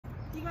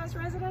as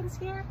residents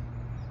here?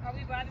 Are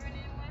we bothering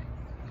anyone?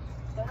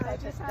 Don't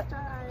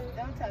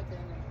touch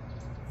anyone.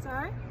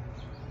 Sorry?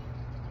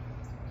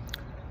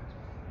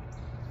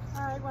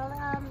 Alright,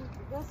 well,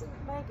 this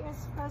lake is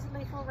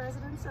supposedly for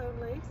residents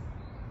only.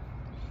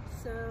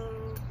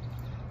 So,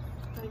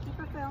 thank you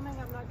for filming.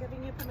 I'm not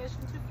giving you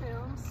permission to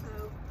film,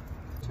 so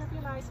check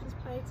your license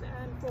plates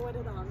and forward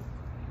it on.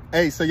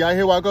 Hey, so y'all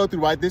hear what I go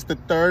through, right? This the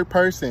third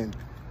person.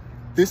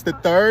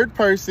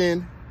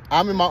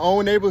 I'm in my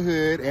own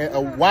neighborhood, and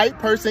a white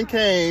person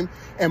came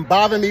and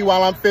bothered me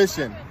while I'm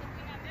fishing.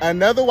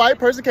 Another white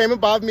person came and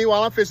bothered me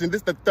while I'm fishing. This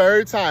is the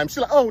third time. She's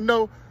like, oh,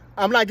 no,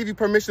 I'm not giving you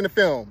permission to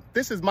film.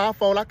 This is my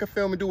phone. I can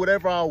film and do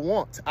whatever I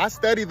want. I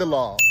study the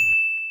law.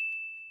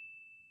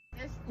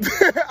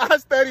 I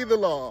study the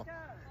law.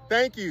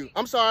 Thank you.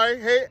 I'm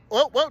sorry. Hey,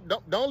 well,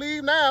 don't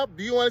leave now.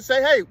 Do you want to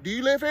say, hey, do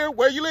you live here?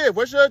 Where you live?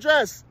 What's your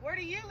address? Where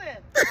do you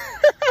live?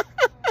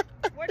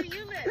 Where do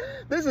you live?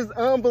 This is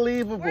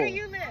unbelievable. Where do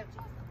you live?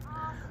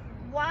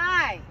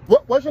 Why?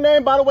 What's your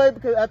name, by the way?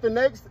 Because at the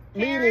next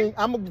meeting,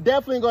 I'm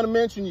definitely going to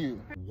mention you.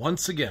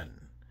 Once again,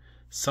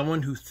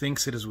 someone who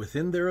thinks it is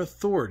within their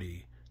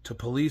authority to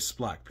police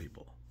black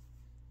people.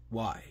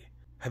 Why?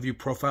 Have you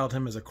profiled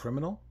him as a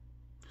criminal?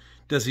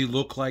 Does he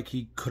look like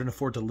he couldn't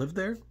afford to live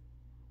there?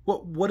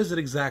 What is it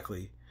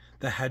exactly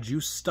that had you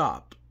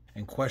stop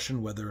and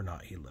question whether or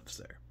not he lives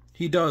there?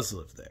 He does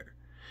live there.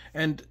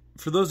 And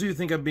for those of you who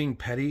think I'm being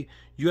petty,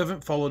 you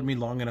haven't followed me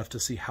long enough to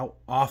see how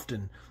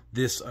often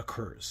this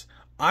occurs.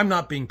 I'm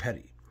not being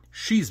petty.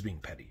 She's being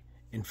petty.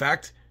 In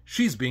fact,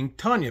 she's being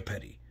Tanya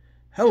Petty.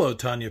 Hello,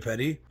 Tanya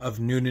Petty of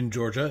Noonan,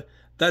 Georgia.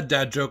 That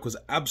dad joke was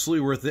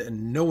absolutely worth it,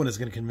 and no one is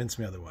going to convince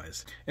me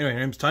otherwise. Anyway, her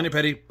name's Tanya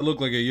Petty. I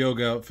look like a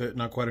yoga outfit,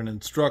 not quite an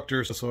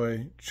instructor, so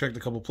I checked a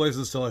couple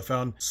places till I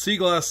found Sea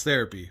Glass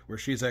Therapy, where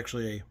she's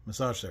actually a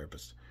massage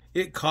therapist.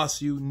 It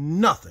costs you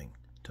nothing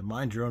to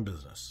mind your own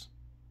business.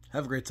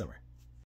 Have a great summer.